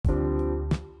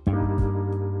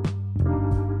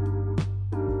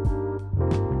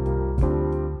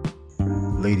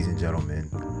Ladies and gentlemen,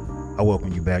 I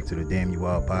welcome you back to the Damn You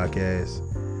Wild podcast.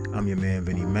 I'm your man,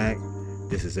 Vinny Mac.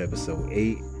 This is episode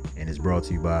 8, and it's brought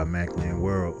to you by Macland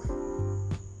World.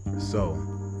 So,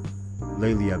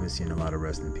 lately I've been seeing a lot of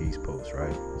rest in peace posts,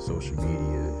 right? Social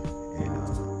media,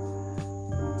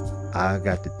 and I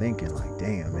got to thinking, like,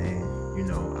 damn, man, you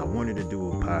know, I wanted to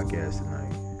do a podcast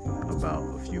tonight about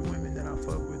a few women that I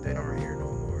fuck with that aren't here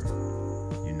no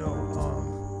more. You know,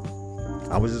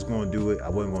 I was just going to do it. I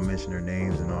wasn't going to mention their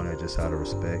names and all that, just out of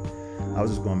respect. I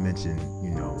was just going to mention,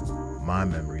 you know, my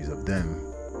memories of them,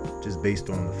 just based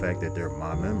on the fact that they're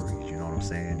my memories, you know what I'm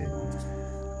saying?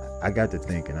 And I got to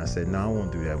thinking, I said, no, I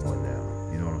won't do that one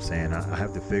now. You know what I'm saying? I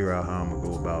have to figure out how I'm going to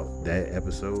go about that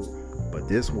episode. But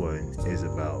this one is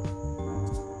about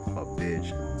a bitch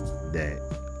that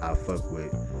I fuck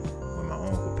with when my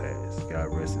uncle passed. God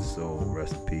rest his soul,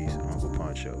 rest in peace, Uncle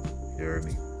Poncho. You heard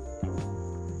me?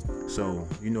 So,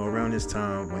 you know, around this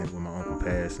time when my uncle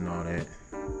passed and all that,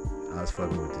 I was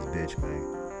fucking with this bitch, man.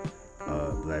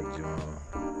 Black John.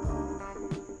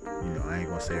 You know, I ain't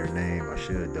gonna say her name. I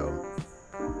should though.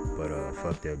 But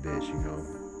fuck that bitch. You know,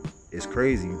 it's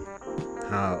crazy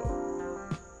how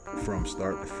from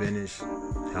start to finish,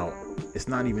 how it's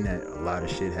not even that a lot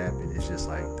of shit happened. It's just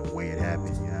like the way it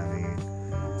happened. You know what I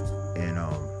mean? And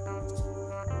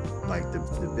like the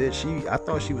bitch, I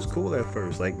thought she was cool at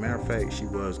first. Like, matter of fact, she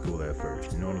was cool at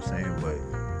first. You know what I'm saying? But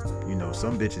you know,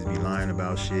 some bitches be lying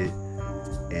about shit,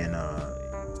 and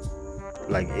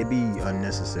like, it be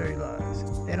unnecessary lies.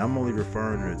 And I'm only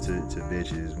referring to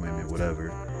bitches, women, whatever,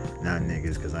 not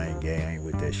niggas, because I ain't gay, I ain't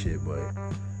with that shit. But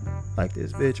like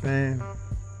this bitch, man,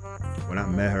 when I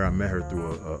met her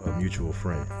through a mutual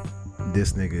friend.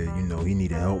 This nigga, you know, he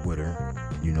needed help with her.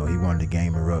 You know, he wanted to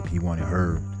game her up. He wanted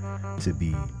her to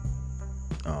be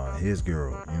his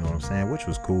girl, you know what I'm saying? Which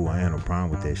was cool. I had no problem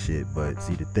with that shit. But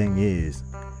see, the thing is,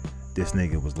 this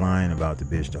nigga was lying about the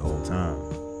bitch the whole time.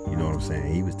 You know what I'm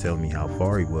saying? He was telling me how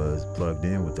far he was plugged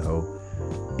in with the hoe,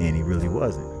 and he really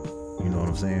wasn't. You know what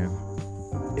I'm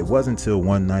saying? It wasn't until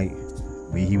one night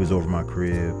he was over my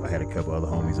crib. I had a couple other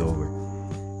homies over.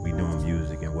 We doing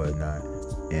music and whatnot,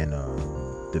 and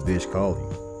the bitch called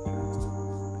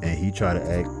him, and he tried to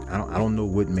act. I don't know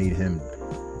what made him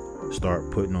start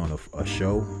putting on a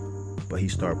show, but he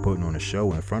started putting on a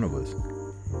show in front of us,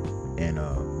 and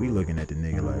we looking at the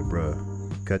nigga like, bruh,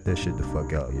 cut that shit the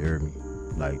fuck out. You heard me?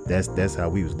 Like, that's how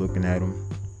we was looking at him,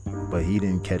 but he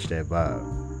didn't catch that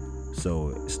vibe.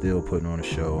 So still putting on a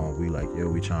show, and we like, yo,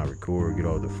 we trying to record, get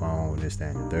off the phone, this,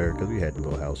 that, and the third, because we had the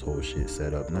little household shit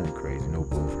set up, nothing crazy, no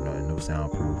booth or nothing, no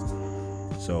soundproof.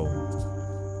 So,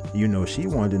 you know, she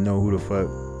wanted to know who the fuck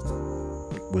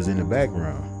was in the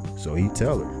background, so he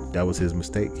tell her. That was his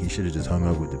mistake. He should have just hung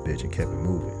up with the bitch and kept it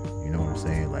moving. You know what I'm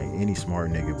saying? Like, any smart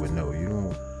nigga would know. You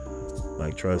don't,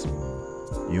 like, trust me,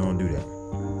 you don't do that.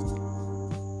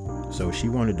 So she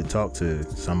wanted to talk to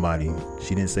somebody.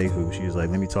 She didn't say who. She was like,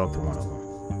 let me talk to one of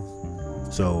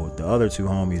them. So the other two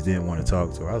homies didn't want to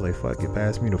talk to her. I was like, fuck it,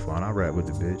 pass me the phone. I'll rap with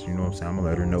the bitch. You know what I'm saying? I'm going to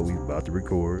let her know we about to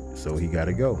record. So he got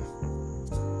to go.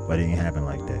 But it didn't happen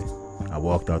like that. I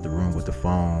walked out the room with the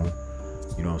phone.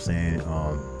 You know what I'm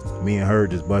saying? Me and her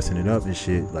just busting it up and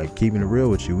shit. Like, keeping it real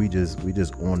with you. We just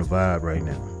on the vibe right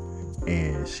now.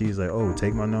 And she's like, oh,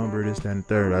 take my number, this, that, and the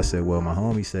third. I said, well, my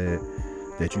homie said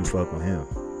that you fuck with him.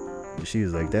 She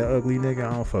was like, that ugly nigga,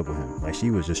 I don't fuck with him. Like,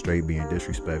 she was just straight being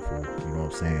disrespectful. You know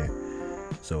what I'm saying?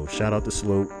 So shout out to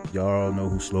Slope. Y'all all know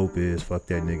who Slope is. Fuck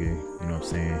that nigga. You know what I'm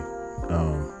saying?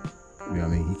 You know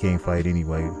what I mean? He can't fight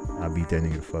anyway. I beat that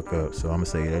nigga the fuck up. So I'm gonna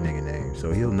say that nigga name.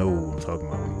 So he'll know what I'm talking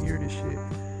about when he hear this shit.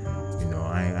 You know,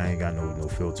 I ain't got no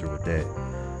filter with that.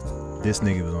 This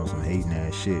nigga was on some hating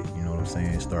ass shit. You know what I'm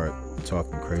saying? Start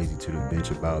talking crazy to the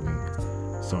bitch about me.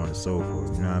 So on and so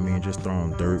forth, you know what I mean? Just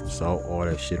throwing dirt, salt, all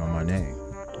that shit on my name.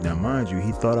 Now, mind you,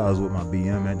 he thought I was with my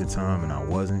BM at the time, and I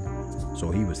wasn't.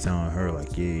 So he was telling her,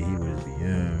 like, yeah, he was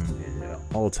BM,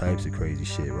 and all types of crazy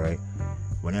shit, right?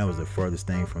 When that was the furthest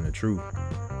thing from the truth.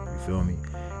 You feel me?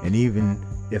 And even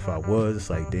if I was, it's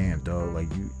like, damn, dog, like,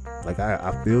 you, like,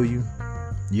 I feel you.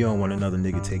 You don't want another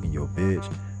nigga taking your bitch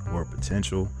or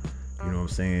potential, you know what I'm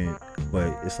saying?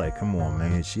 But it's like, come on,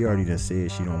 man. She already done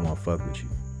said she don't want to fuck with you.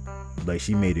 Like,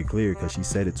 she made it clear, because she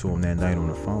said it to him that night on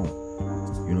the phone.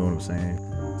 You know what I'm saying?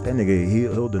 That nigga,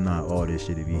 he'll deny all this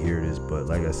shit if he hear this, but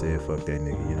like I said, fuck that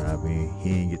nigga, you know what I mean?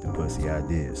 He ain't get the pussy, I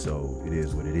did, so it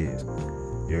is what it is.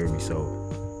 You heard me? So,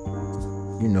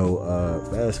 you know,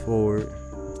 fast forward,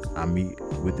 I meet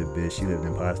with the bitch. She lived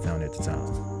in Pottstown at the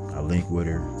time. I link with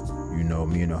her, you know,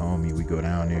 me and the homie, we go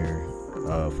down there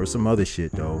for some other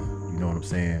shit though, you know what I'm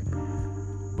saying?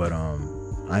 But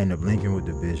I ended up linking with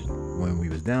the bitch when we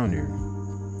was down there.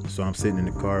 So I'm sitting in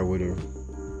the car with her,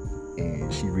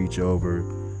 and she reach over,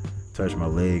 touch my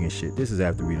leg and shit. This is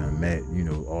after we done met, you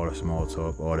know, all the small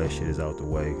talk, all that shit is out the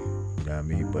way. You know what I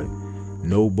mean? But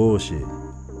no bullshit.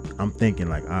 I'm thinking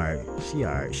like, alright, she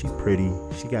pretty,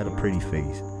 she got a pretty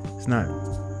face. It's not,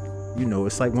 you know,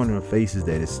 it's like one of the faces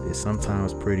that is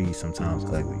sometimes pretty, sometimes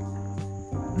ugly.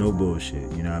 No bullshit,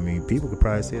 you know what I mean? People could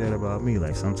probably say that about me.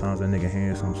 Like, sometimes that nigga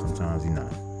handsome, sometimes he not.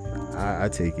 I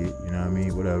take it, you know what I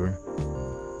mean? Whatever.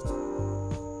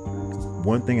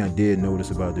 One thing I did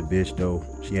notice about the bitch, though,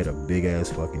 she had a big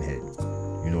ass fucking head.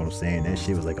 You know what I'm saying? That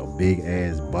shit was like a big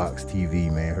ass box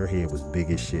TV, man. Her head was big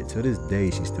as shit. To this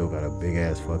day, she still got a big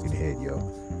ass fucking head, yo.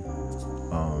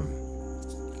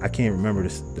 I can't remember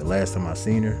the last time I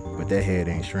seen her, but that head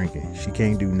ain't shrinking. She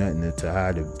can't do nothing to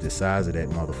hide the size of that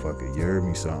motherfucker. You heard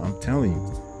me? So I'm telling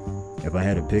you, if I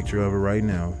had a picture of her right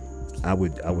now, I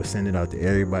would send it out to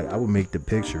everybody. I would make the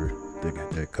picture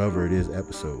the cover of this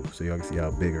episode so y'all can see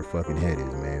how big her fucking head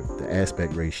is, man. The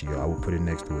aspect ratio, I would put it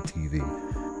next to a TV.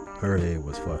 Her head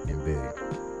was fucking big.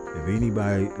 If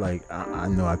anybody, like, I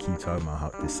know I keep talking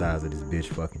about the size of this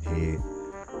bitch fucking head,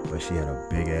 but she had a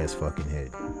big ass fucking head.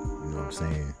 You know what I'm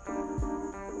saying?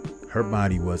 Her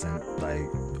body wasn't like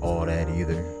all that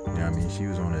either. You know what I mean? She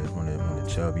was on the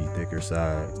chubby, thicker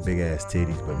side, big ass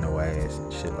titties, but no ass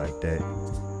and shit like that. You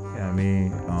know what I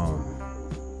mean?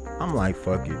 I'm like,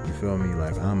 fuck it. You feel me?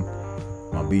 Like,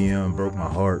 my BM broke my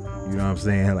heart. You know what I'm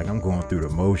saying? Like, I'm going through the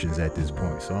motions at this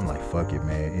point. So I'm like, fuck it,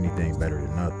 man. Anything better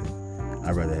than nothing.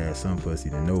 I'd rather have some pussy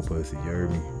than no pussy. You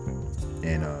heard me?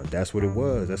 And that's what it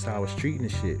was. That's how I was treating the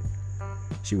shit.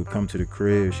 She would come to the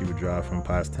crib. She would drive from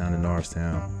Pottstown to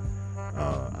Norristown.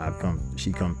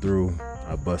 She come through.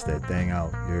 I bust that thing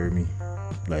out. You heard me?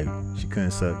 Like, she couldn't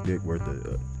suck dick worth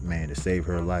man, to save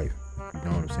her life. You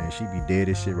know what I'm saying? She'd be dead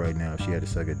as shit right now if she had to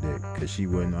suck a dick, because she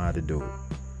wouldn't know how to do it.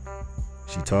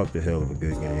 She talked a hell of a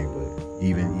good game, but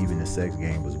even the sex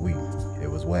game was weak. It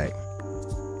was whack.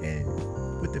 And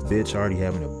with the bitch already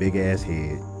having a big ass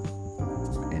head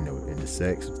and the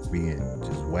sex being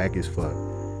just whack as fuck,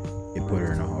 it put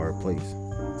her in a hard place.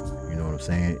 You know what I'm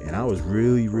saying? And I was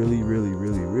really,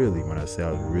 when I say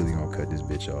I was really gonna cut this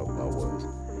bitch off, I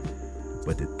was.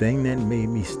 But the thing that made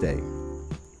me stay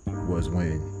was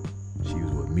when she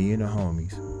was with me and the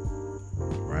homies,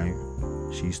 right?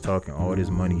 She's talking all this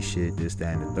money shit, this,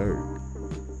 that, and the third.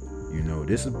 You know,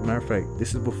 this is, matter of fact,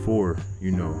 this is before, you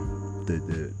know,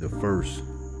 the first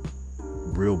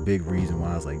real big reason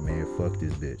why I was like, man, fuck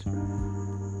this bitch.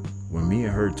 When me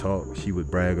and her talk, she would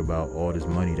brag about all this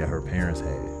money that her parents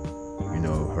had. You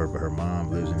know, her mom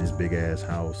lives in this big ass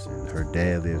house, and her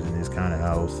dad lives in this kind of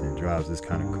house and drives this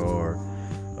kind of car,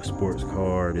 a sports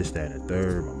car, this, that, and the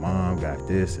third. My mom got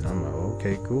this, and I'm like,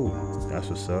 okay, cool. That's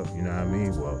what's up. You know what I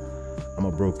mean? Well, I'm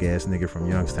a broke ass nigga from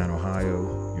Youngstown,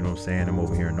 Ohio. You know what I'm saying? I'm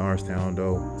over here in Norristown,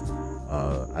 though.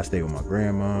 I stay with my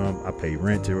grandma. I pay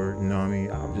rent to her. You know what I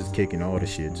mean? I'm just kicking all the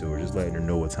shit to her, just letting her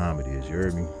know what time it is. You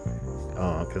heard me?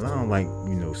 Cause I don't like,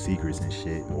 you know, secrets and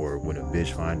shit, or when a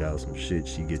bitch find out some shit,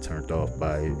 she get turned off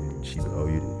by it, and she,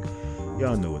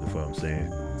 y'all know what the fuck I'm saying.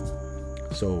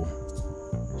 So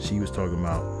she was talking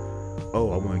about, I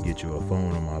want to get you a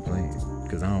phone on my plan,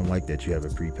 cause I don't like that you have a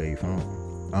prepaid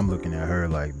phone. I'm looking at her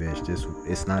like, bitch,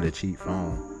 it's not a cheap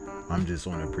phone. I'm just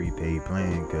on a prepaid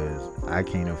plan, cause I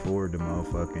can't afford the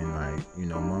motherfucking, like, you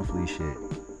know, monthly shit.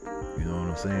 You know what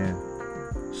I'm saying?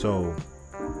 So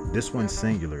this one's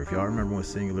Singular. If y'all remember when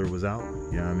Singular was out,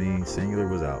 you know what I mean? Singular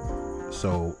was out.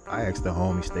 So I asked the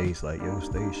homie Stace, like, yo,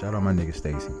 Stace, shout out my nigga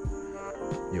Stacy.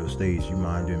 Yo, Stace, you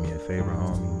mind doing me a favor,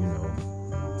 homie? You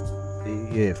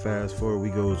know, yeah, fast forward, we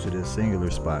go to the Singular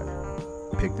spot.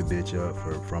 Pick the bitch up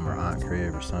from her aunt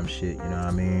crib or some shit, you know what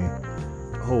I mean?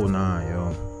 The whole nine,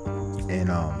 yo. And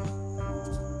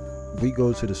we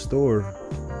go to the store,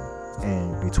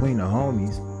 and between the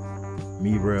homies,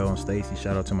 me, Rel, and Stacy,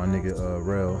 shout out to my nigga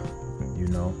Rel, you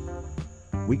know,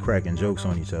 we cracking jokes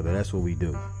on each other. That's what we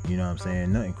do. You know what I'm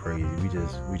saying? Nothing crazy.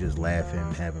 We just laughing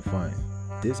and having fun.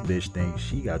 This bitch thinks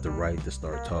she got the right to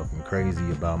start talking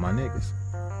crazy about my niggas.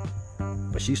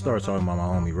 But she starts talking about my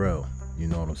homie Rel. You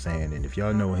know what I'm saying? And if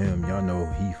y'all know him, y'all know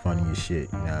he funny as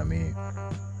shit. You know what I mean?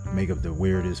 Make up the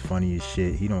weirdest, funniest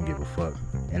shit. He don't give a fuck.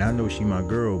 And I know she my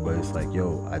girl, but it's like,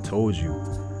 yo, I told you.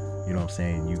 You know what I'm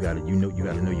saying? You gotta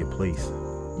know your place.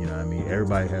 You know what I mean?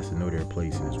 Everybody has to know their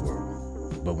place in this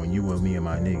world. But when you with me and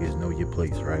my niggas, know your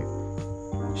place, right?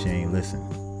 She ain't listen.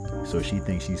 So she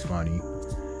thinks she's funny.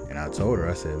 And I told her,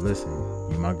 I said, listen,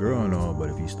 you my girl and all, but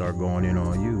if you start going in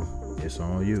on you, it's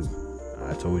on you.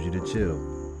 I told you to chill.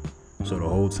 So the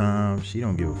whole time, she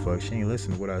don't give a fuck. She ain't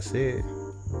listen to what I said.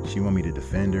 She want me to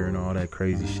defend her and all that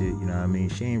crazy shit. You know what I mean?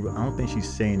 I don't think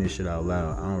she's saying this shit out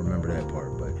loud. I don't remember that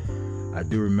part, but I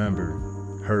do remember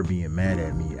her being mad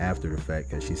at me after the fact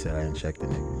because she said I didn't check the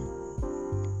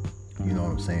nigga. You know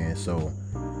what I'm saying? So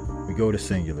we go to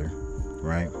Singular,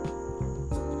 right?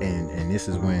 And this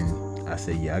is when I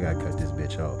said, yeah, I gotta cut this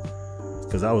bitch off.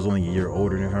 Because I was only a year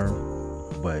older than her,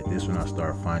 but this when I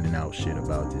started finding out shit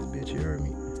about this bitch, you heard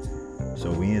me?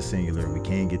 So we in Singular, we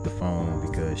can't get the phone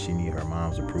because she need her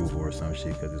mom's approval or some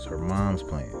shit because it's her mom's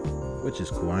plan, which is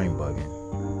cool, I ain't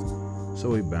bugging. So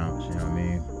we bounce, you know what I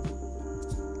mean?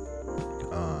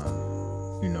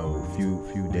 You know, a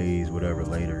few days, whatever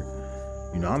later,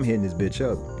 you know, I'm hitting this bitch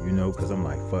up, you know, because I'm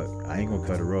like, fuck, I ain't gonna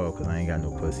cut her off because I ain't got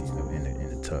no pussy in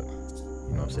the tuck.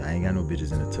 You know what I'm saying? I ain't got no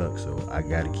bitches in the tuck, so I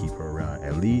gotta keep her around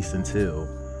at least until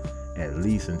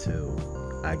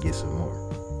I get some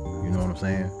more. You know what I'm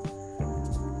saying?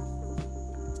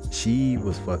 She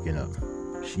was fucking up.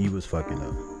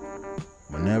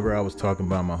 Whenever I was talking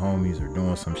about my homies or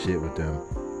doing some shit with them,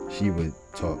 she would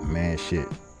talk mad shit.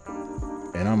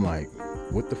 And I'm like,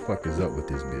 what the fuck is up with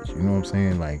this bitch? You know what I'm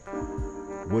saying? Like,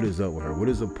 what is up with her? What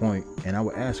is the point? And I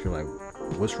would ask her, like,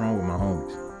 what's wrong with my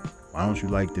homies? Why don't you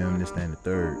like them, this, that, and the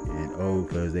third? And oh,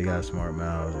 because they got smart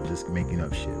mouths and just making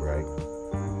up shit, right?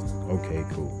 Okay,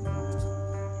 cool.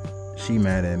 She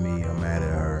mad at me, I'm mad at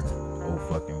her. Oh,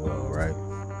 fucking well, right?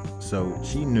 So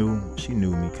she knew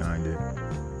me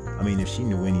kinda. I mean, if she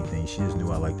knew anything, she just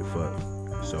knew I liked to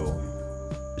fuck. So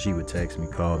she would text me,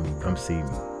 call me, come see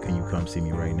me. Can you come see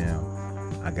me right now?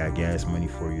 I got gas money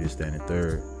for you, this, that, and the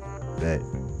third. Bet,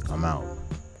 I'm out.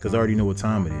 Cause I already know what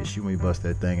time it is. She want me bust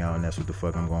that thing out and that's what the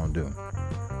fuck I'm gonna do.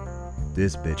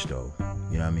 This bitch though,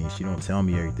 you know what I mean? She don't tell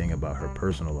me everything about her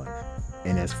personal life.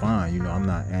 And that's fine, you know, I'm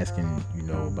not asking, you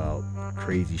know, about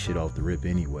crazy shit off the rip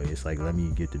anyway. It's like, let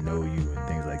me get to know you and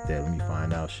things like that. Let me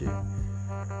find out shit.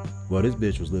 Well, this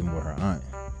bitch was living with her aunt,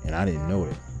 and I didn't know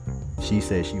that. She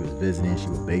said she was visiting, she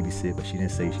would babysit, but she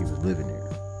didn't say she was living there.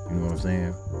 You know what I'm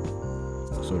saying?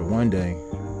 So the one day,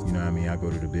 you know what I mean, I go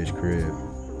to the bitch crib,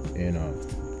 and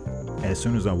as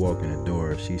soon as I walk in the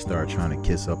door, she started trying to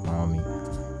kiss up on me.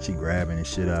 She grabbing the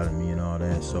shit out of me and all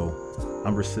that. So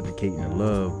I'm reciprocating the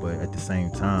love, but at the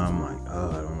same time, I'm like,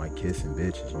 I don't like kissing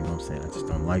bitches, you know what I'm saying? I just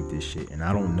don't like this shit. And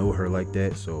I don't know her like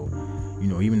that, so, you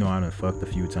know, even though I done fucked a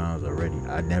few times already,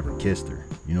 I never kissed her,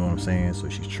 you know what I'm saying? So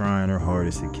she's trying her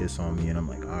hardest to kiss on me, and I'm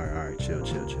like, all right, chill.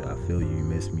 I feel you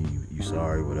miss me, you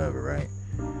sorry, whatever, right?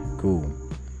 Cool.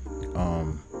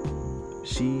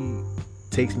 She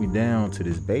takes me down to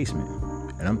this basement,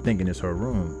 and I'm thinking it's her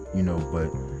room, you know,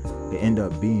 but it ended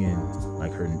up being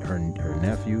like her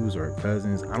nephews or her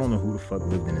cousins. I don't know who the fuck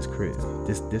lived in this crib.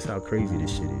 This how crazy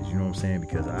this shit is, you know what I'm saying?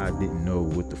 Because I didn't know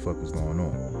what the fuck was going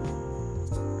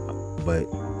on. But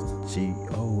she,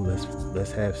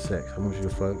 let's have sex. I want you to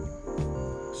fuck me.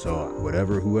 So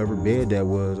whoever bed that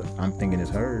was, I'm thinking it's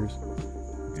hers.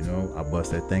 You know, I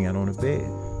bust that thing out on the bed. You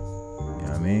know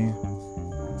what I mean?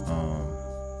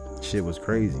 Shit was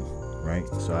crazy. Right?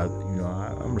 So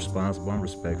I'm responsible, I'm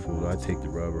respectful. I take the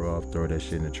rubber off, throw that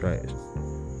shit in the trash.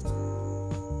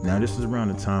 Now this is around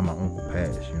the time my uncle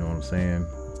passed, you know what I'm saying?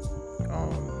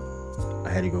 I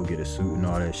had to go get a suit and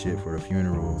all that shit for the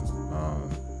funeral,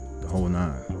 the whole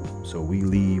nine. So we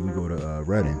leave, we go to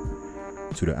Reading,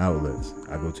 to the outlets.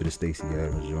 I go to the Stacey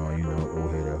Adams joint, you know,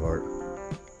 old head at heart.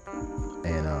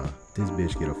 And this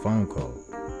bitch get a phone call.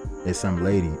 It's some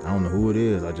lady, I don't know who it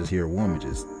is, I just hear a woman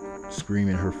just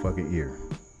screaming her fucking ear.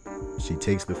 She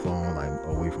takes the phone like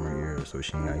away from her ear so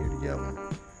she ain't out here to yelling.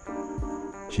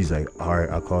 She's like, all right,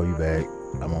 I'll call you back.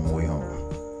 I'm on my way home.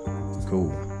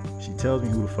 Cool. She tells me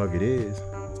who the fuck it is,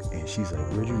 and she's like,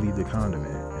 where'd you leave the condom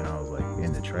at? And I was like,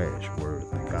 in the trash where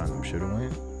the condom should have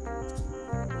went.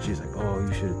 She's like, oh,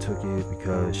 you should have took it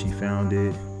because she found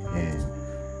it, and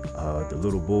the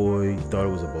little boy thought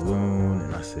it was a balloon.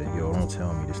 And I said, yo, don't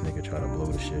tell me this nigga tried to blow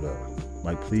the shit up.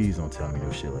 Like, please don't tell me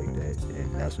no shit like that.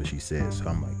 And that's what she said. So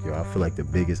I'm like, yo, I feel like the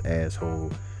biggest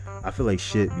asshole. I feel like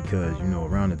shit because, you know,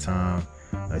 around the time,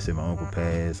 like I said, my uncle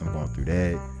passed, I'm going through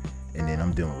that. And then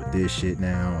I'm dealing with this shit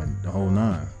now and the whole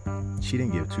nine. She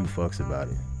didn't give two fucks about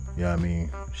it. You know what I mean?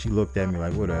 She looked at me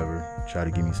like, whatever, try to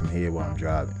give me some head while I'm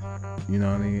driving. You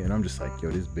know what I mean? And I'm just like,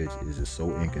 yo, this bitch is just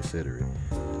so inconsiderate.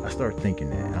 I start thinking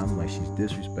that. And I'm like, she's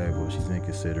disrespectful, she's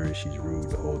inconsiderate, she's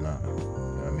rude, the whole nine. You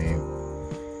know what I mean?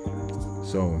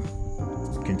 So,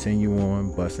 continue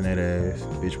on, busting that ass.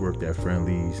 Bitch worked at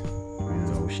Friendly's. You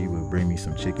know, she would bring me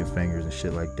some chicken fingers and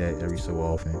shit like that every so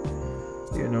often.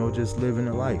 You know, just living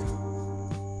a life.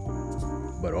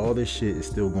 But all this shit is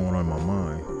still going on in my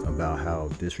mind about how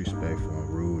disrespectful and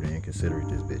rude and inconsiderate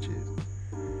this bitch is.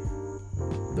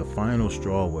 the final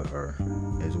straw with her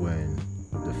is when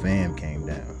the fam came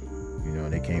down. You know,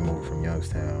 they came over from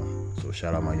Youngstown. So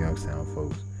shout out my Youngstown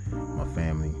folks, my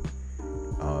family.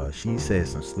 She said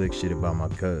some slick shit about my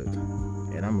cousin.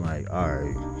 And I'm like,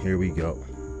 alright, here we go.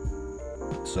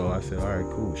 So I said, alright,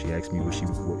 cool. She asked me what you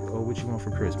want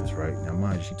for Christmas, right? Now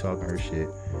mind you, she talking her shit.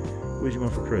 What you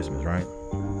want for Christmas, right?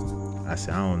 I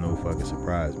said, I don't know if I can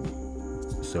surprise me.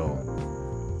 So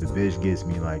the bitch gets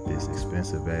me like this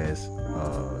expensive ass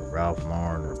Ralph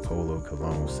Lauren or Polo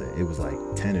cologne set. It was like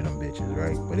 10 of them bitches,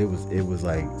 right? But it was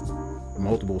like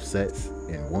multiple sets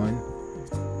in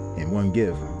one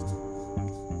gift.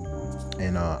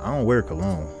 And I don't wear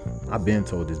cologne. I've been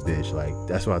told this bitch, like,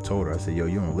 that's what I told her. I said, yo,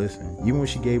 you don't listen. Even when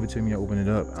she gave it to me, I opened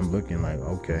it up, I'm looking like,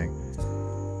 okay.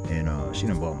 And she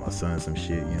done bought my son some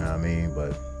shit, you know what I mean?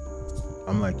 But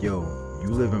I'm like, yo, you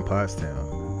live in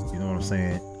Pottstown, you know what I'm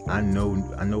saying? I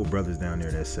know brothers down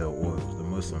there that sell oils, the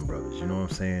Muslim brothers, you know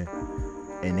what I'm saying?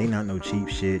 And they not no cheap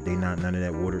shit, they not none of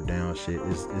that watered down shit.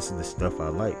 This is the stuff I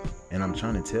like. And I'm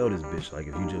trying to tell this bitch, like,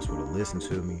 if you just would have listened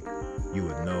to me, you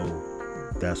would know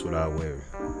that's what I wear.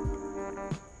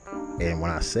 And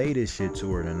when I say this shit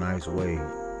to her in a nice way,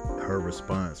 her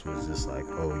response was just like,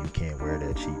 oh, you can't wear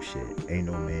that cheap shit. Ain't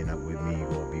no man up with me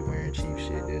gonna be wearing cheap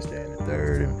shit, this, that, and the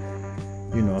third.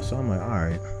 And, you know, so I'm like, all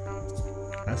right,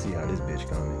 I see how this bitch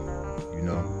coming, you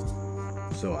know?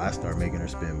 So I start making her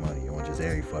spend money on just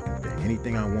every fucking thing.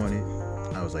 Anything I wanted,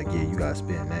 I was like, yeah, you gotta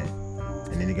spend that.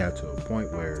 And then it got to a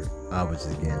point where I was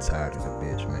just getting tired of the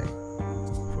bitch, man.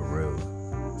 For real.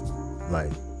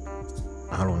 Like,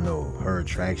 I don't know, her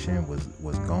attraction was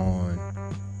gone.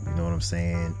 You know what I'm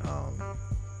saying?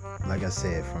 Like I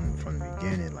said from the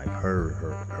beginning, like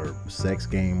her sex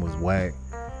game was whack.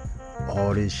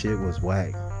 All this shit was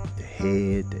whack. The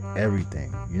head, the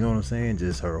everything. You know what I'm saying?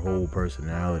 Just her whole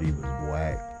personality was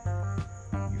whack.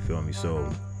 You feel me? So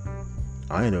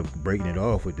I ended up breaking it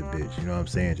off with the bitch. You know what I'm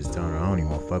saying? Just telling her I don't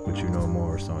even want to fuck with you no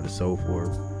more, so on and so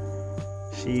forth.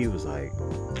 She was like,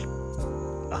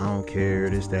 I don't care,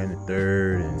 this, that, and the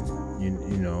third, and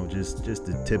you know, just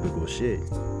the typical shit.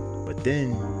 But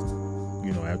then,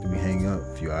 you know, after we hang up,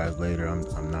 a few hours later,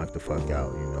 I'm knocked the fuck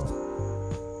out, you know.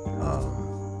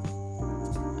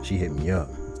 She hit me up.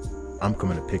 I'm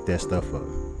coming to pick that stuff up.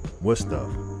 What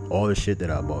stuff? All the shit that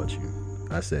I bought you.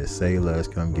 I said, say less,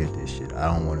 come get this shit.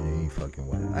 I don't want it any fucking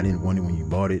way. I didn't want it when you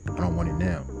bought it. I don't want it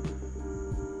now.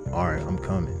 Alright, I'm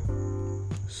coming.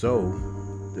 So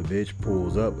the bitch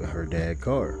pulls up in her dad's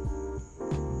car.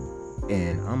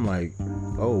 And I'm like,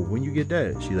 oh, when you get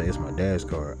that? She's like, it's my dad's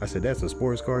car. I said, that's a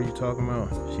sports car you talking about?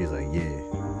 She's like, yeah.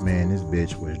 Man, this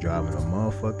bitch was driving a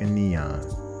motherfucking Neon.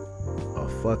 A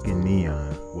fucking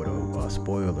Neon with a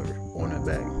spoiler on the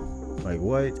back. Like,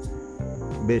 what?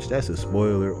 Bitch, that's a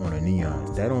spoiler on a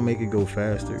Neon. That don't make it go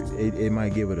faster. It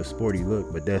might give it a sporty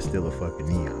look, but that's still a fucking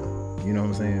Neon. You know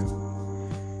what I'm saying?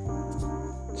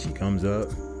 She comes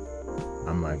up.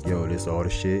 I'm like, yo, this all the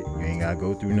shit. You ain't gotta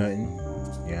go through nothing.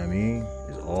 You know what I mean?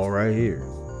 It's all right here.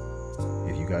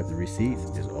 If you got the receipts,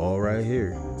 it's all right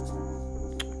here.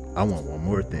 I want one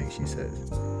more thing, she says.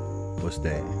 What's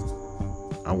that?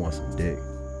 I want some dick.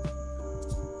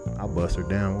 I bust her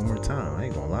down one more time. I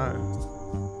ain't gonna lie.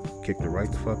 Kicked her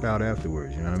right the fuck out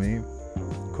afterwards, you know what I mean?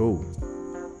 Cool.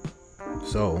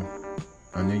 So,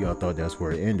 I know y'all thought that's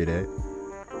where it ended at.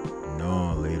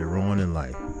 No, later on in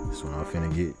life. That's when I'm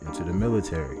finna get into the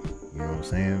military. You know what I'm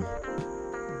saying?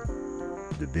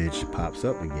 The bitch pops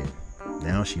up again.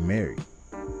 Now she married.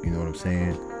 You know what I'm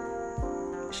saying?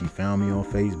 She found me on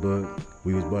Facebook.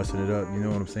 We was busting it up. You know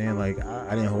what I'm saying? Like,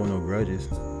 I didn't hold no grudges.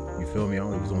 You feel me? I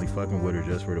was only fucking with her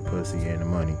just for the pussy and the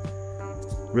money.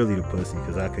 Really the pussy,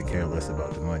 because I could care less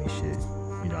about the money shit.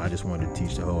 You know, I just wanted to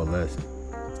teach the whole lesson.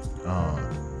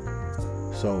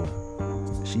 So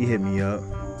she hit me up.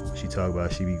 She talked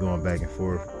about she be going back and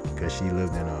forth because she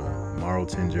lived in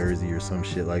Marlton, Jersey or some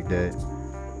shit like that.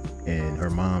 And her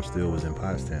mom still was in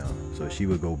Pottstown. So she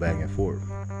would go back and forth.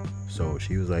 So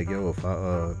she was like, yo, if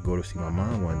I go to see my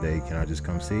mom one day, can I just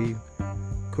come see you?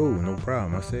 Cool, no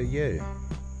problem. I said, yeah.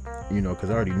 You know, because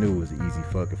I already knew it was an easy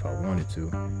fuck if I wanted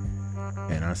to.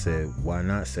 And I said, why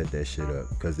not set that shit up?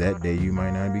 Because that day you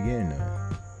might not be getting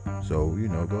none. So, you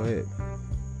know, go ahead.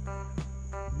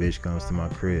 Bitch comes to my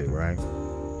crib, right?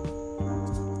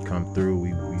 Come through, we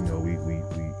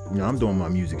you know, I'm doing my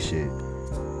music shit. You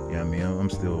know what I mean? I'm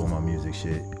still on my music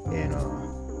shit. And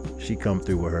she come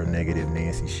through with her negative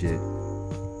Nancy shit.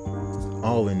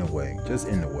 All in the way. Just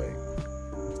in the way.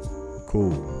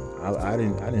 Cool. I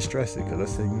didn't stress it because I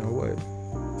said, you know what?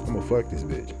 I'm gonna fuck this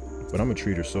bitch. But I'm gonna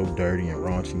treat her so dirty and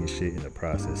raunchy and shit in the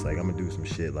process. Like, I'm gonna do some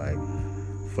shit like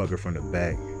fuck her from the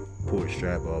back, pull the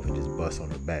strap off and just bust on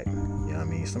her back. You know what I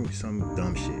mean? Some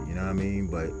dumb shit, you know what I mean?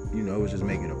 But, you know, it was just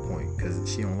making a point because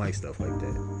she don't like stuff like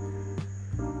that.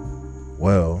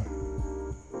 Well,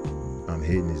 I'm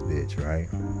hitting this bitch, right?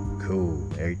 Cool.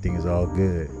 Everything is all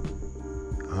good.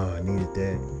 Oh, I needed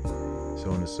that. So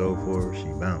on and so forth,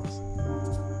 she bounced.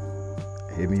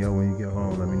 Hit me up when you get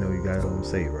home. Let me know you got it home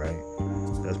safe, right?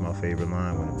 That's my favorite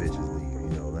line when the bitches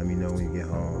leave. You know, let me know when you get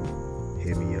home.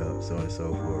 Hit me up, so on and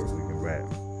so forth. We can rap.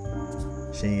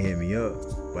 She ain't hit me up,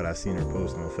 but I seen her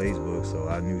post on Facebook, so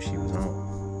I knew she was home.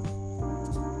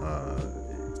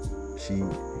 She,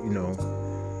 you know,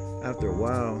 after a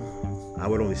while, I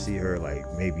would only see her like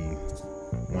maybe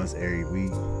once every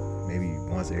week, maybe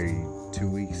once every 2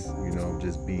 weeks, you know, I'm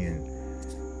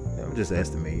just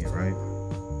estimating, right?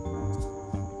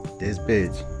 This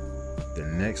bitch, the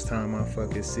next time I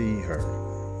fucking see her,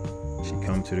 she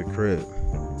come to the crib.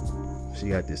 She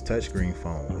got this touchscreen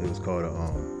phone. It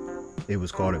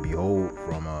was called a Behold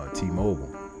from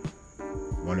T-Mobile,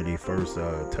 one of the first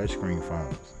touchscreen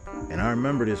phones. And I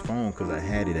remember this phone because I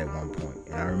had it at one point,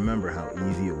 and I remember how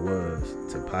easy it was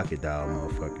to pocket dial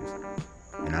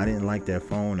motherfuckers. And I didn't like that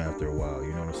phone after a while,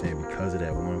 you know what I'm saying, because of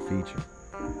that one feature.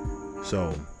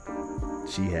 So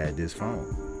she had this phone.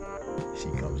 She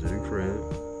comes to the crib,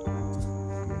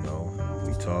 you know,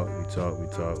 we talk,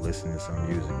 listen to some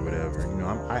music, whatever. You know,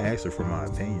 I asked her for my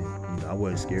opinion. You know, I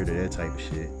wasn't scared of that type of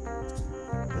shit.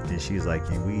 But then she's like,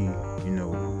 can we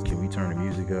turn the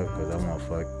music up? Because I want to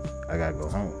fuck. I got to go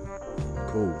home.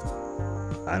 Cool.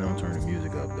 I don't turn the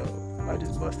music up, though. I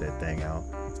just bust that thing out.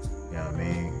 You know what I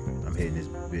mean? I'm hitting this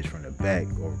bitch from the back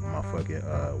over my fucking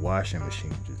washing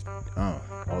machine. Just, all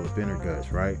up in her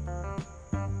guts, right?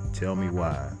 Tell me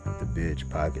why the bitch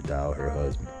pocket dialed her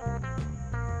husband.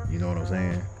 You know what I'm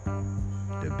saying?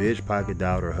 The bitch pocket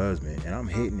dialed her husband, and I'm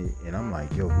hitting it, and I'm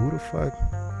like, yo, who the fuck?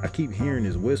 I keep hearing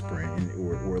this whispering,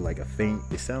 or like a faint,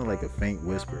 it sounded like a faint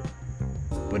whisper,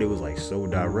 but it was like so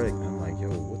direct. I'm like, yo,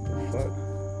 what the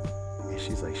fuck? And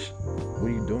she's like,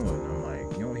 what are you doing? I'm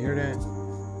like, you don't hear that?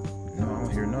 No, I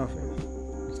don't hear nothing.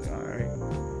 She's like, all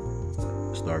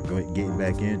right. Start getting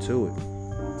back into it.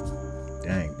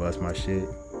 Dang, bust my shit.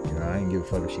 You know, I didn't give a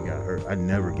fuck if she got hurt. I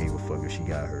never gave a fuck if she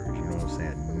got hurt. You know what I'm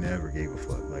saying? I never gave a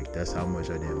fuck. Like, that's how much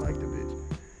I didn't like the bitch.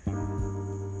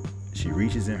 She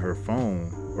reaches in her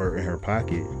phone, or in her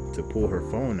pocket, to pull her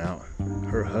phone out.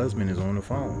 Her husband is on the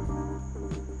phone.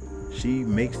 She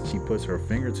puts her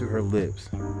finger to her lips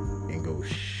and goes,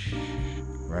 shh,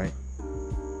 right?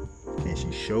 And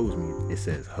she shows me, it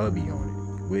says hubby on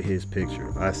it, with his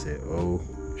picture. I said, oh,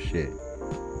 shit.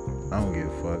 I don't give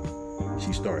a fuck.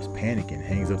 She starts panicking,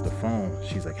 hangs up the phone.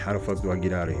 She's like, how the fuck do I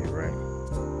get out of here, right?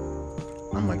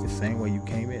 I'm like, the same way you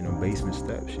came in, on basement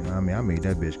steps, you know what I mean? I made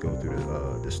that bitch go through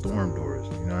the storm doors,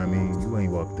 you know what I mean? You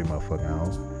ain't walking through my fucking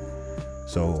house.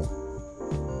 So,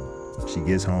 she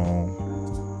gets home.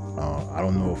 I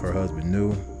don't know if her husband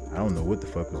knew. I don't know what the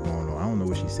fuck was going on. I don't know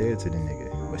what she said to the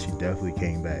nigga, but she definitely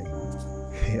came back.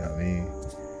 You know what I mean?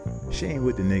 She ain't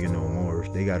with the nigga no more.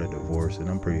 They got a divorce, and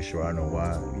I'm pretty sure I know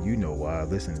why. You know why,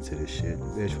 listening to this shit. The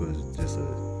bitch was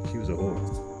she was a whore.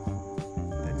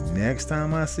 The next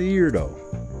time I see her, though,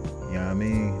 you know what I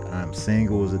mean? I'm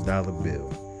single as a dollar bill.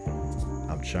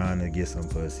 I'm trying to get some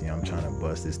pussy. I'm trying to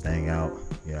bust this thing out.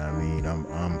 You know what I mean?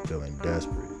 I'm feeling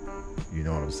desperate. You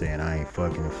know what I'm saying? I ain't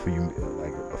fucking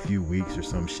a few weeks or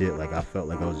some shit. Like, I felt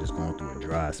like I was just going through a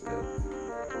dry spell.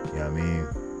 You know what I mean?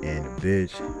 And the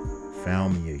bitch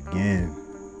found me again,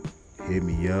 hit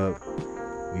me up,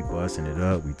 we busting it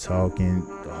up, we talking,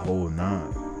 the whole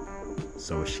nine.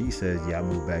 So she says, yeah, I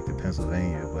moved back to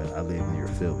Pennsylvania, but I live near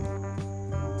Philly.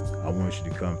 I want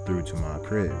you to come through to my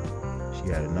crib. She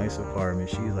had a nice apartment.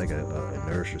 She's like a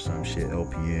nurse or some shit,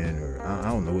 LPN, or I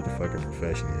don't know what the fuck her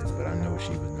profession is, but I know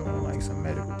she was doing like some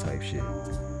medical type shit.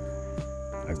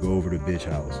 I go over to the bitch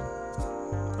house.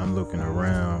 I'm looking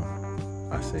around.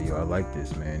 I say, yo, I like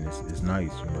this, man. It's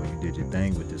nice. You know, you did your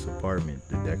thing with this apartment,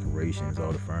 the decorations,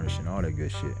 all the furnishing, all that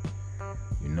good shit.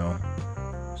 You know?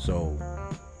 So,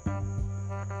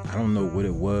 I don't know what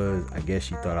it was. I guess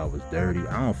she thought I was dirty.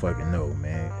 I don't fucking know,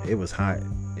 man. It was hot.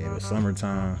 It was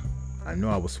summertime. I know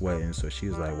I was sweating, so she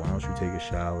was like, why don't you take a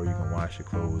shower? You can wash your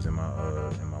clothes in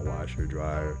my washer,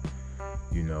 dryer.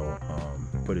 You know,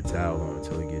 put a towel on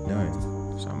until it get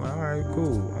done. So I'm like, all right,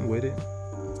 cool. I'm with it.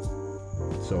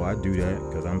 So I do that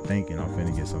because I'm thinking I'm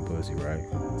finna get some pussy, right?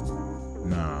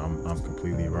 Nah, I'm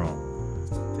completely wrong.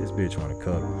 This bitch wanna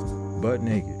cuddle, butt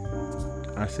naked.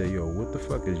 I say, yo, what the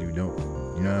fuck is you doing?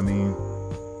 You know what I mean?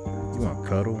 You wanna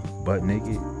cuddle, butt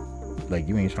naked? Like,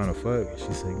 you ain't trying to fuck?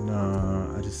 She's like,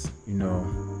 nah, I just, you know.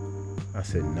 I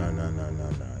said, nah,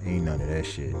 ain't none of that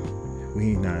shit.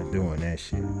 we not doing that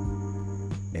shit.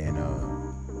 And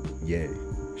yeah,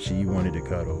 she wanted to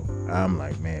cuddle. I'm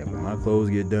like, man, when my clothes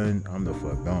get done, I'm the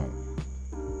fuck gone.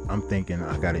 I'm thinking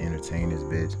I gotta entertain this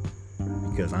bitch,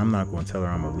 because I'm not gonna tell her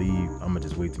I'm gonna leave. I'm gonna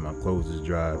just wait till my clothes is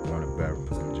dry, go in the bathroom,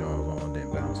 put them Jones on,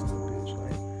 then bounce to the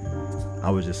bitch. Like, I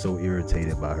was just so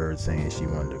irritated by her saying she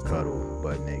wanted to cuddle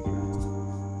butt naked.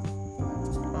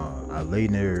 I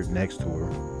laid there next to her.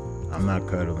 I'm not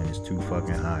cuddling, it's too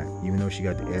fucking hot. Even though she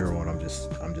got the air on, I'm just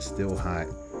still hot.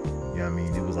 You know what I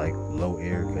mean? It was like low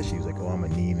air, because she was like, oh, I'm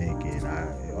anemic,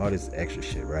 and all this extra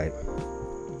shit, right?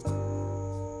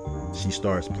 She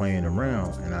starts playing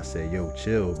around, and I said, yo,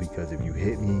 chill, because if you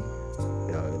hit me,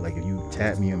 like if you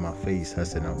tap me in my face, I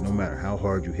said, no matter how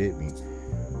hard you hit me,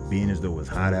 being as though it's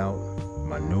hot out,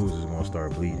 my nose is gonna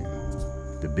start bleeding.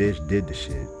 The bitch did the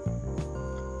shit,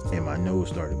 and my nose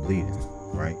started bleeding,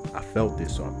 right? I felt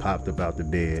this, so I popped up out the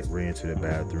bed, ran to the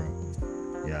bathroom,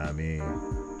 you know what I mean?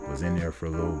 Was in there for a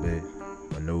little bit,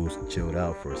 my nose chilled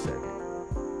out for a second.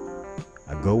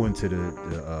 I go into the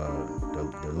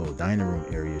little dining room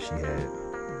area she had,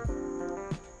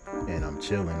 and I'm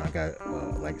chilling. I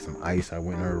got like some ice. I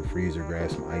went in her freezer,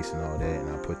 grabbed some ice and all that, and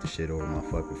I put the shit over my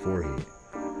fucking forehead.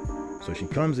 So she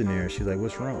comes in there and she's like,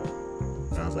 what's wrong?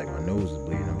 And I was like, my nose is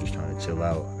bleeding. I'm just trying to chill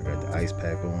out. I got the ice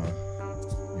pack on,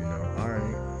 you know. All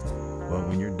right. Well,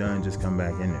 when you're done, just come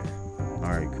back in there.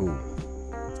 All right, cool.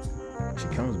 She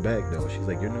comes back though. She's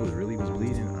like, your nose really was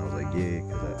bleeding? I was like, yeah,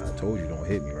 because I told you don't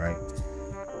hit me, right?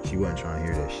 She wasn't trying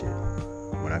to hear that shit.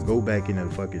 When I go back in the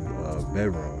fucking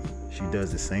bedroom, she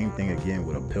does the same thing again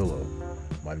with a pillow.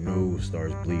 My nose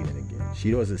starts bleeding again.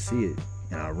 She doesn't see it,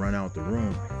 and I run out the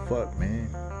room. Fuck, man.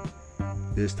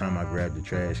 This time I grabbed the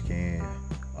trash can,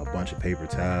 a bunch of paper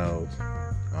towels,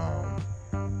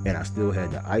 and I still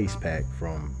had the ice pack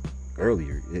from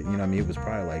earlier. You know what I mean? It was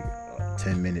probably like a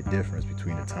 10-minute difference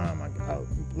between the time I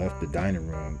left the dining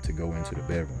room to go into the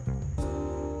bedroom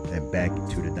and back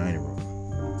to the dining room.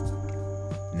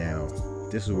 Now,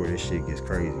 this is where this shit gets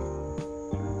crazy.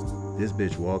 This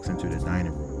bitch walks into the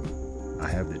dining room. I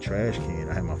have the trash can.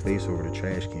 I have my face over the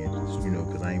trash can, just, you know,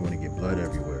 because I ain't want to get blood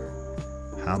everywhere.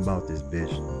 How about this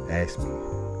bitch ask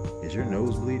me, is your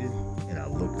nose bleeding? And I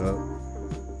look up.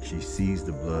 She sees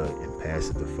the blood and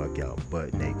passes the fuck out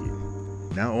butt naked.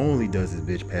 Not only does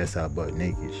this bitch pass out butt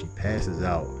naked, she passes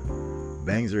out,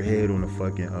 bangs her head on the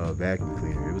fucking vacuum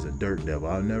cleaner. It was a Dirt Devil.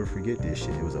 I'll never forget this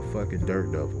shit. It was a fucking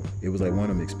Dirt Devil. It was like one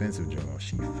of them expensive joints.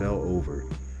 She fell over,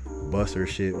 bust her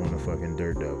shit on the fucking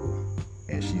Dirt Devil,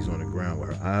 and she's on the ground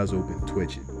with her eyes open,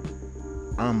 twitching.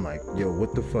 I'm like, yo,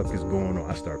 what the fuck is going on?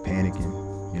 I start panicking.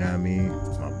 You know what I mean?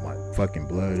 My fucking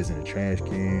blood is in the trash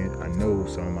can. I know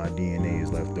some of my DNA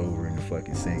is left over in the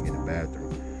fucking sink in the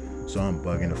bathroom. So I'm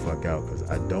bugging the fuck out, because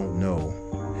I don't know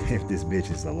if this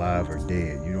bitch is alive or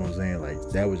dead. You know what I'm saying?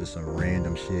 Like, that was just some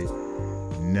random shit.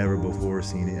 Never before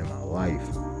seen it in my life,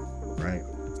 right?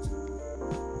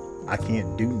 I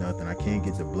can't do nothing. I can't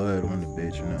get the blood on the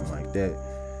bitch or nothing like that.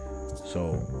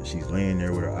 So she's laying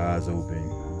there with her eyes open,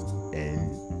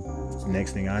 and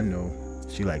next thing I know,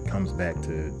 she like comes back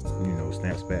to, you know,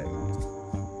 snaps back.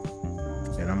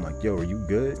 And I'm like, yo, are you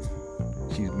good?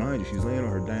 Mind you, she's laying on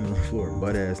her dining room floor,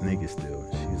 butt ass naked still.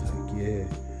 She's like, yeah,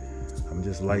 I'm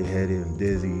just lightheaded and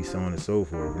dizzy, so on and so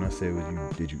forth. And I said,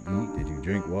 did you eat? Did you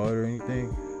drink water or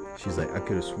anything? She's like, I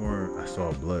could have sworn I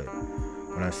saw blood.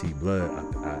 When I see blood,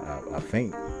 I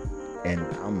faint. And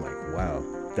I'm like, wow,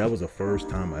 that was the first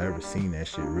time I ever seen that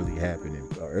shit really happen.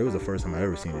 It was the first time I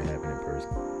ever seen it happen in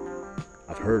person.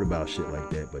 I've heard about shit like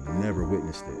that, but never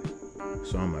witnessed it.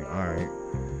 So I'm like, all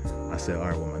right. I said, all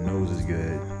right, well, my nose is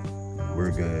good.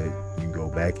 We're good. You can go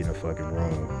back in the fucking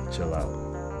room, chill out.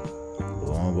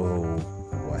 Lo and behold,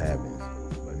 what happens?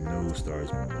 My nose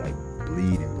starts like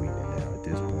bleeding now at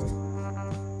this point.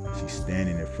 She's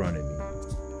standing in front of me.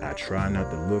 I try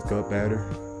not to look up at her,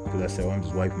 because I said, well, I'm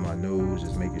just wiping my nose,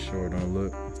 just making sure I don't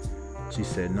look. She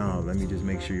said, no, let me just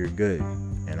make sure you're good.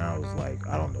 And I was like,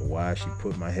 I don't know why she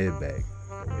put my head back.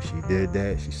 But when she did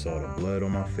that, she saw the blood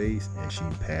on my face, and she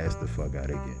passed the fuck out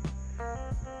again.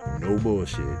 No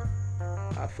bullshit.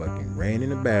 I fucking ran in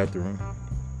the bathroom,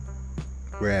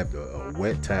 grabbed a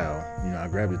wet towel. You know, I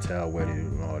grabbed the towel, wetted it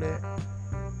and all that.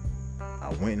 I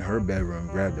went in her bedroom,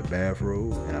 grabbed the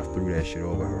bathrobe, and I threw that shit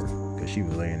over her, because she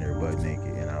was laying there butt naked,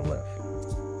 and I left.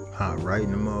 Hot right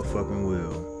in the motherfucking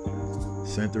wheel.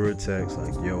 Sent her a text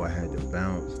like, yo, I had to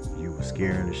bounce. You were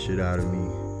scaring the shit out of me.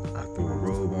 I threw a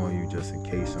robe on you just in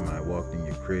case somebody walked in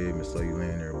your crib and saw you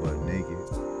laying there butt naked.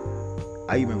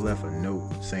 I even left a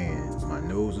note saying, my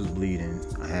nose is bleeding,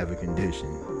 I have a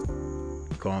condition,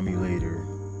 call me later,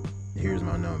 here's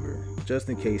my number. Just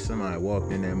in case somebody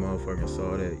walked in that motherfucker and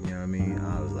saw that, you know what I mean?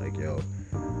 I was like, yo,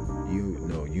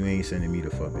 you ain't sending me to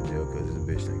fucking jail because this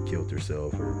bitch done killed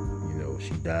herself, or, you know,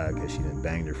 she died because she done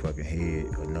banged her fucking head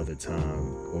another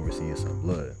time overseeing some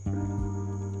blood.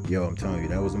 Yo, I'm telling you,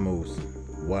 that was the most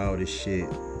wildest shit.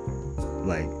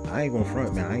 Like, I ain't gonna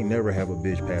front, man. I ain't never have a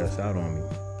bitch pass out on me.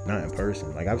 Not in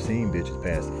person. Like, I've seen bitches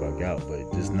pass the fuck out,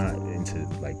 but just not into,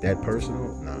 like, that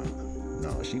personal.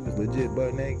 Nah, she was legit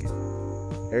butt naked.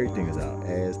 Everything is out.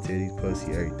 Ass, titties,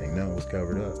 pussy, everything. Nothing was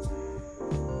covered up.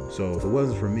 So if it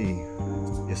wasn't for me,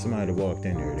 if somebody had walked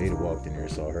in there, they'd have walked in there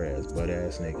and saw her ass butt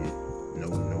ass naked. No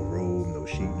robe, no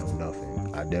sheet, no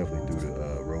nothing. I definitely threw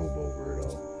the robe over it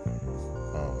all.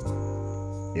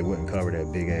 It wouldn't cover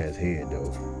that big ass head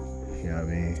though. You know what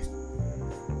I mean?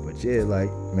 But yeah,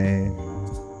 like, man,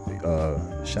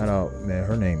 shout out, man,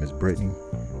 her name is Brittany.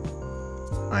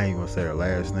 I ain't gonna say her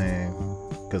last name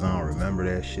because I don't remember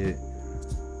that shit.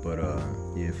 But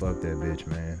yeah, fuck that bitch,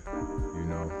 man. You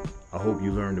know, I hope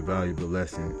you learned a valuable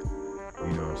lesson.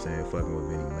 You know what I'm saying? Fucking with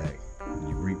Vinnie Mac.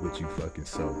 You reap what you fucking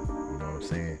sow. You know what I'm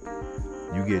saying?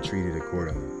 You get treated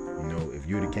accordingly. You know, if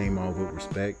you'd have came off with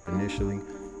respect initially,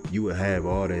 you would have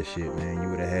all that shit, man. You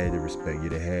would have had the respect.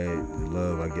 You'd have had the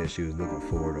love, I guess she was looking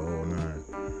for, the whole nine.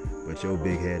 But your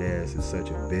big head ass is such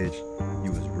a bitch.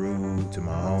 You was rude to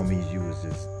my homies. You was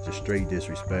just straight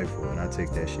disrespectful. And I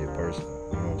take that shit personal.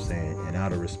 You know what I'm saying? And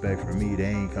out of respect for me, they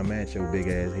ain't come at your big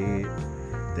ass head.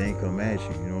 They ain't come at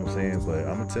you. You know what I'm saying? But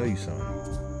I'm going to tell you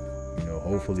something. You know,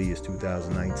 hopefully it's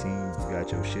 2019. You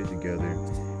got your shit together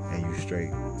and you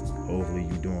straight. Hopefully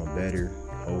you doing better.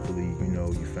 Hopefully, you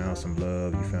know, you found some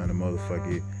love. You found a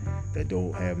motherfucker that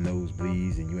don't have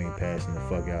nosebleeds and you ain't passing the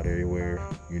fuck out everywhere,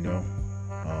 you know?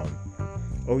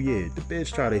 Oh yeah, the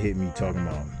bitch tried to hit me talking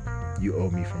about you owe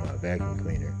me for my vacuum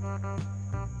cleaner.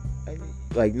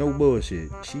 Like, no bullshit.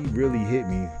 She really hit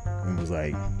me and was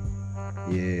like,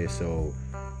 yeah, so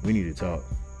we need to talk.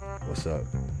 What's up?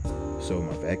 So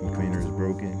my vacuum cleaner is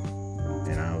broken.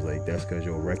 And I was like, that's because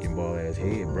your wrecking ball ass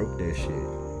head broke that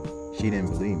shit. She didn't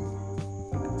believe me.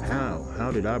 How?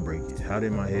 How did I break it? How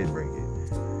did my head break it?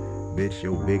 Bitch,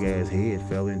 your big ass head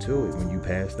fell into it when you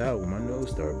passed out when my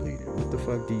nose started bleeding. What the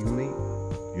fuck do you mean?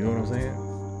 You know what I'm saying?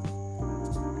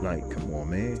 Like, come on,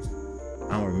 man.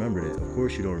 I don't remember that. Of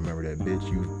course you don't remember that, bitch.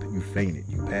 You fainted.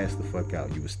 You passed the fuck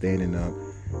out. You was standing up.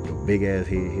 Your big ass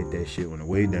head hit that shit on the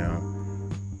way down.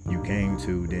 You came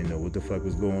to, didn't know what the fuck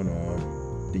was going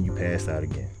on. Then you passed out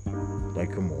again.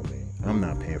 Like, come on, man. I'm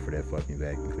not paying for that fucking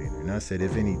vacuum cleaner. And I said,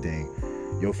 if anything,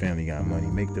 your family got money,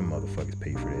 make them motherfuckers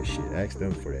pay for that shit. Ask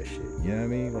them for that shit. You know what I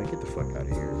mean? Like, get the fuck out of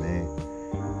here, man.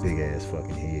 Big ass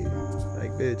fucking head.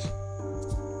 Like, bitch.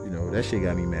 You know, that shit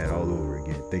got me mad all over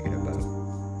again, thinking about it.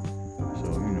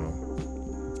 So, you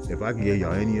know, if I can give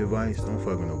y'all any advice, don't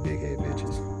fuck with no big head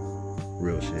bitches.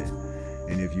 Real shit.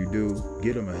 And if you do,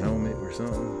 get them a helmet or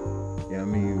something. You know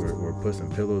what I mean? Or put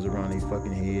some pillows around their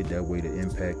fucking head. That way the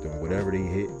impact on whatever they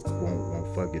hit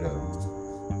won't fuck it up.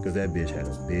 Because that bitch had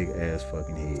a big ass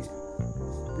fucking head.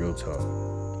 Real talk.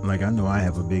 Like, I know I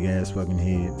have a big ass fucking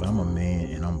head, but I'm a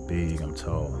man and I'm big, I'm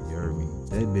tall. You heard me?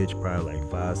 That bitch probably like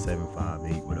 5'7",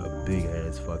 5'8", with a big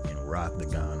ass fucking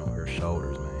Roctagon on her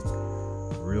shoulders,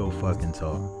 man. Real fucking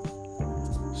tall.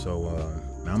 So,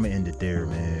 I'm gonna end it there,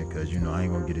 man, because, you know, I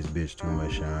ain't gonna get this bitch too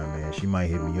much shine, man. She might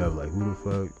hit me up like, who the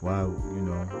fuck? Why, you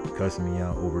know, cussing me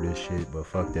out over this shit? But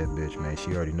fuck that bitch, man.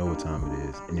 She already know what time it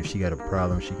is. And if she got a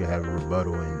problem, she could have a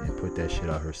rebuttal and put that shit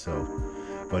out herself.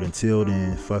 But until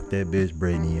then, fuck that bitch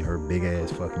Brittany and her big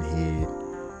ass fucking head. You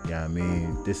know what I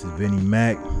mean? This is Vinnie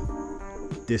Mac.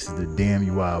 This is the Damn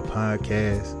You Wild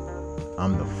podcast.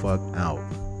 I'm the fuck out.